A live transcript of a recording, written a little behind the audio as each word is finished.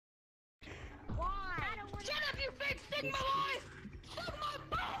His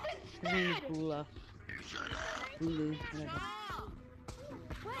name is Bula. Bulu, whatever.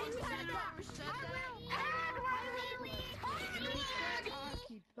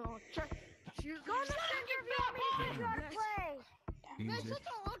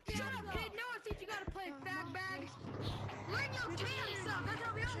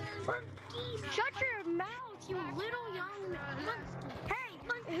 Shut your mouth, you little young. Hey,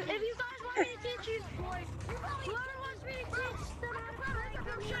 if you guys want me to teach you, whoever wants me to teach them how to play,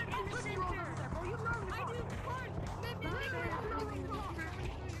 go shut in the center. I do fun.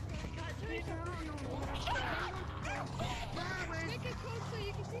 Make it close so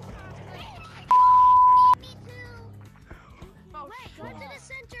you can see how to play. Me too. Wait, go to the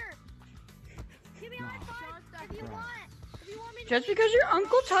center. Give me a high five if you want. Just because your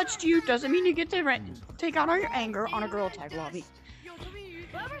uncle touched you doesn't mean you get to take out all your anger on a girl tag lobby.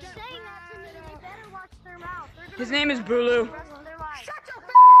 Whoever's saying that to me, they better watch their mouth. His name is Bulu. Shut your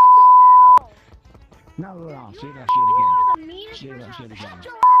face! No, say that shit again. Say that shit again. Shut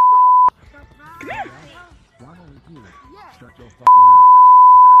your Come here. Why don't you shut your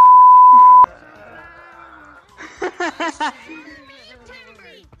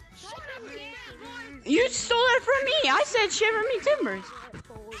You stole it from me. I said shiver me timbers.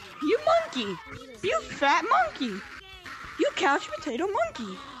 You monkey. You fat monkey. You couch potato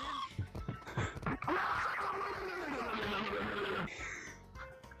monkey.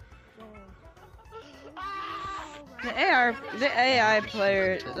 The AI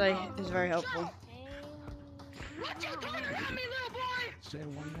player is very helpful. Say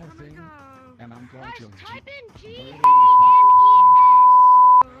one more thing, and I'm going to type in G-A-M-E-S.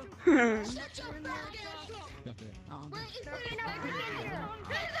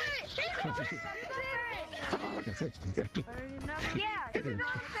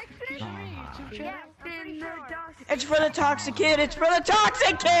 It's for the toxic kid. It's for the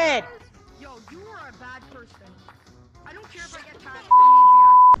toxic kid. Yo, you are a bad person. I don't care if I get tagged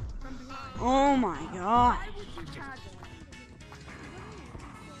from behind. Oh my god. Why would you tag me?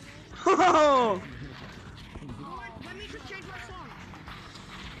 Oh. Let me just change my song.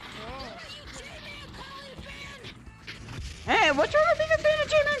 Hey, what's wrong with being a fan of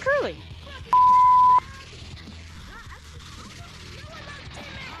J-Man Curly?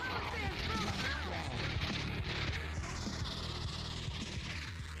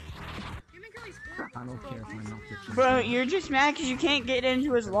 I don't care if my mouth gets Bro, you're just mad because you can't get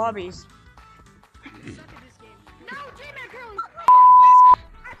into his lobbies. No, J-Man Curly!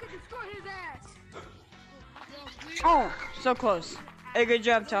 I could destroy his ass! Oh, so close. Hey, good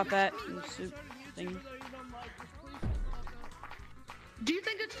job, Top Hat. Thing. Do you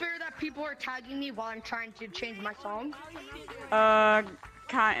think it's fair that people are tagging me while I'm trying to change my song?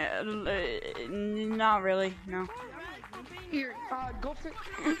 Not really, no. Here, go for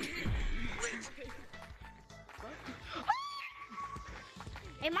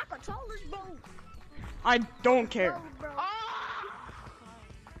Hey, my controller's broke. I don't care.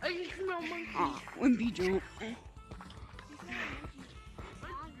 I can smell monkey. Oh, Wimpy jump.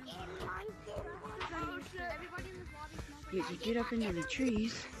 You could get up into the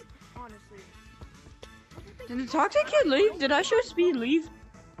trees. Did the toxic kid leave? Did I show Speed leave?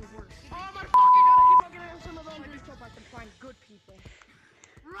 Oh my fucking god, I keep on getting some of those. I just hope I can find good people.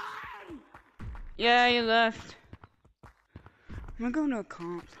 Run! Yeah, you left. I'm gonna go to a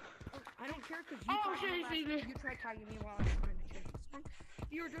comp. I don't care because you tried tagging me while I was trying to change the song.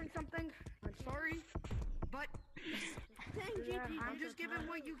 You were doing something. I'm sorry, but I'm just giving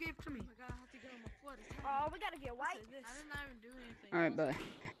what you gave to me. Oh, we gotta get white. Alright, bye.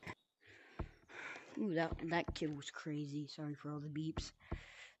 Ooh, that kid was crazy. Sorry for all the beeps.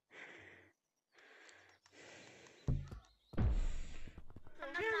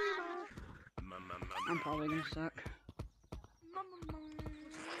 I'm probably gonna suck.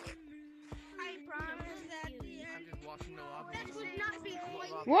 I promise that the I'm just watching the lobby. that would not be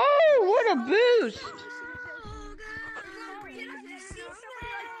quite. Whoa, what a boost!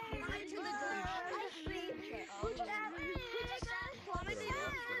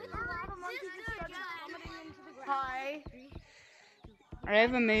 Hi. I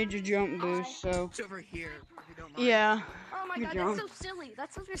have a major jump boost, so It's over here. If you don't mind. yeah. Oh my Good god, job. that's so silly.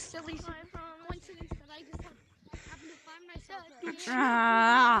 That's such a silly coincidence that I just happened to find myself.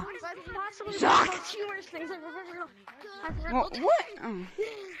 Ah. That's possibly Suck. one of the most humorous things I've ever heard. What? Oh.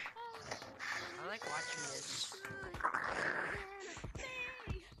 I like watching this.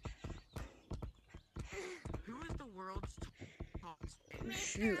 Who is the world's tallest man?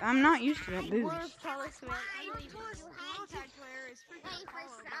 Shoot, I'm not used to that boost. World's tallest man.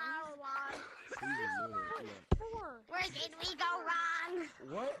 Wait, did we go wrong?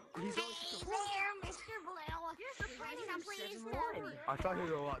 What? He's Hey there, Mr. Blue. Ready to please move? I thought he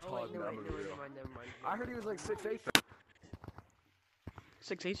was a lot taller than that. Never mind. I heard he was like 6'8".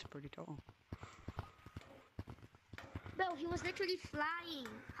 6'8" is pretty tall. No, he was literally flying.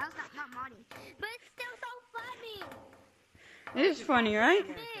 How's that not money? But it's still so funny. It is funny, right?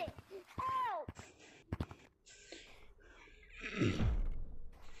 Help!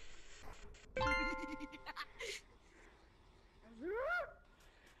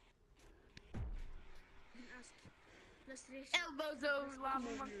 Elbozo,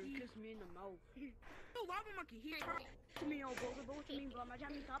 lava monkey. Kiss me in the mouth. Oh, lava monkey, here. To me, Elbozo, but what you mean, bro? My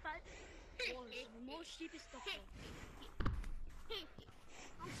jamming top hat? Most cheapest stuff.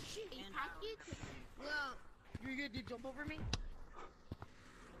 Oh shit, he packed it? Well, you're good to jump over me?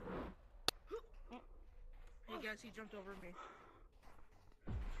 Hey guys, he jumped over me.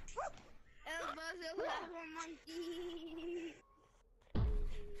 Elbozo, lava monkey.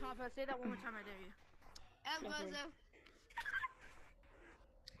 Top hat, say that one more time, I dare you. Elbozo.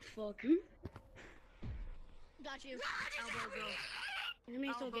 Fuck. Got you. Elbozo. You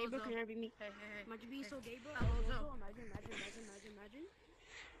mean so gay, bro? Elbozo. Can never be me. Hey. Imagine being so gay, bro. Elbozo. Imagine.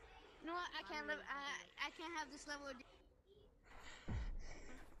 You know what? I can't live. I can't have this level of.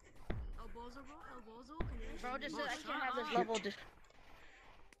 Elbozo, bro. Elbozo. Bro, just I can't have this level. Just.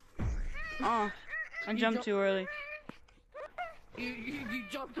 Oh, I jumped too early. You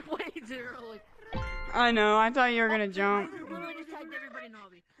jumped way too early. I know. I thought you were gonna jump. I literally just tagged everybody in the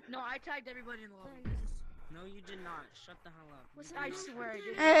lobby. No, I tagged everybody in the lobby. No, you did not. Shut the hell up. I swear I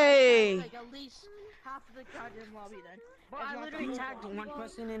did. Hey. Like at least half of the goddamn lobby then. But I literally tagged one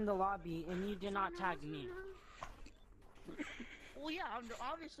person in the lobby, and you did not tag me. Well, yeah,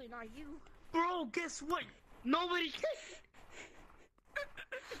 obviously not you. Bro, guess what? Nobody.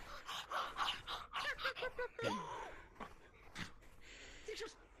 They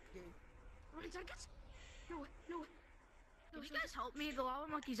just. 1 second. No. Can you guys help me? The lava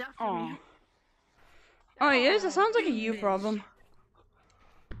monkey's after Oh. me. Oh, he is? That sounds like a you problem.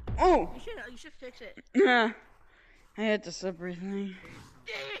 Oh. You should fix it. Yeah. I hit the slippery thing.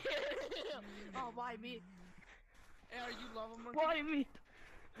 Oh, why me? Hey, are you lava monkey? Why me?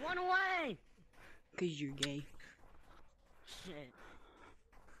 Run away! Cause you're gay. Shit.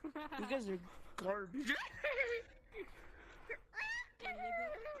 You guys are garbage.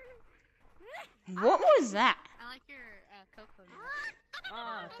 What was that? I like your cocoa.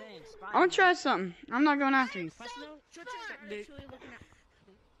 Ah, thanks. Bye. I'm gonna try something. I'm not going after you. Quest note? Shut your actually looking at.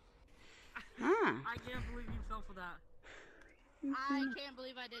 Ah. I can't believe you fell for that. I can't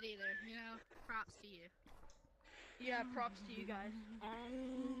believe I did either. You know, props to you. Yeah, props to you guys. Oh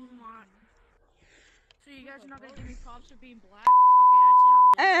my. So you guys are not gonna give me props for being black? Okay, I see how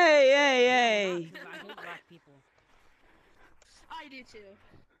it is. Hey. I hate black people. I do too.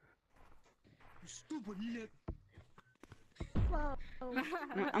 You stupid nip. I'm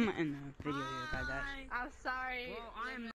gonna end the video here, guys. I'm sorry. Well, I'm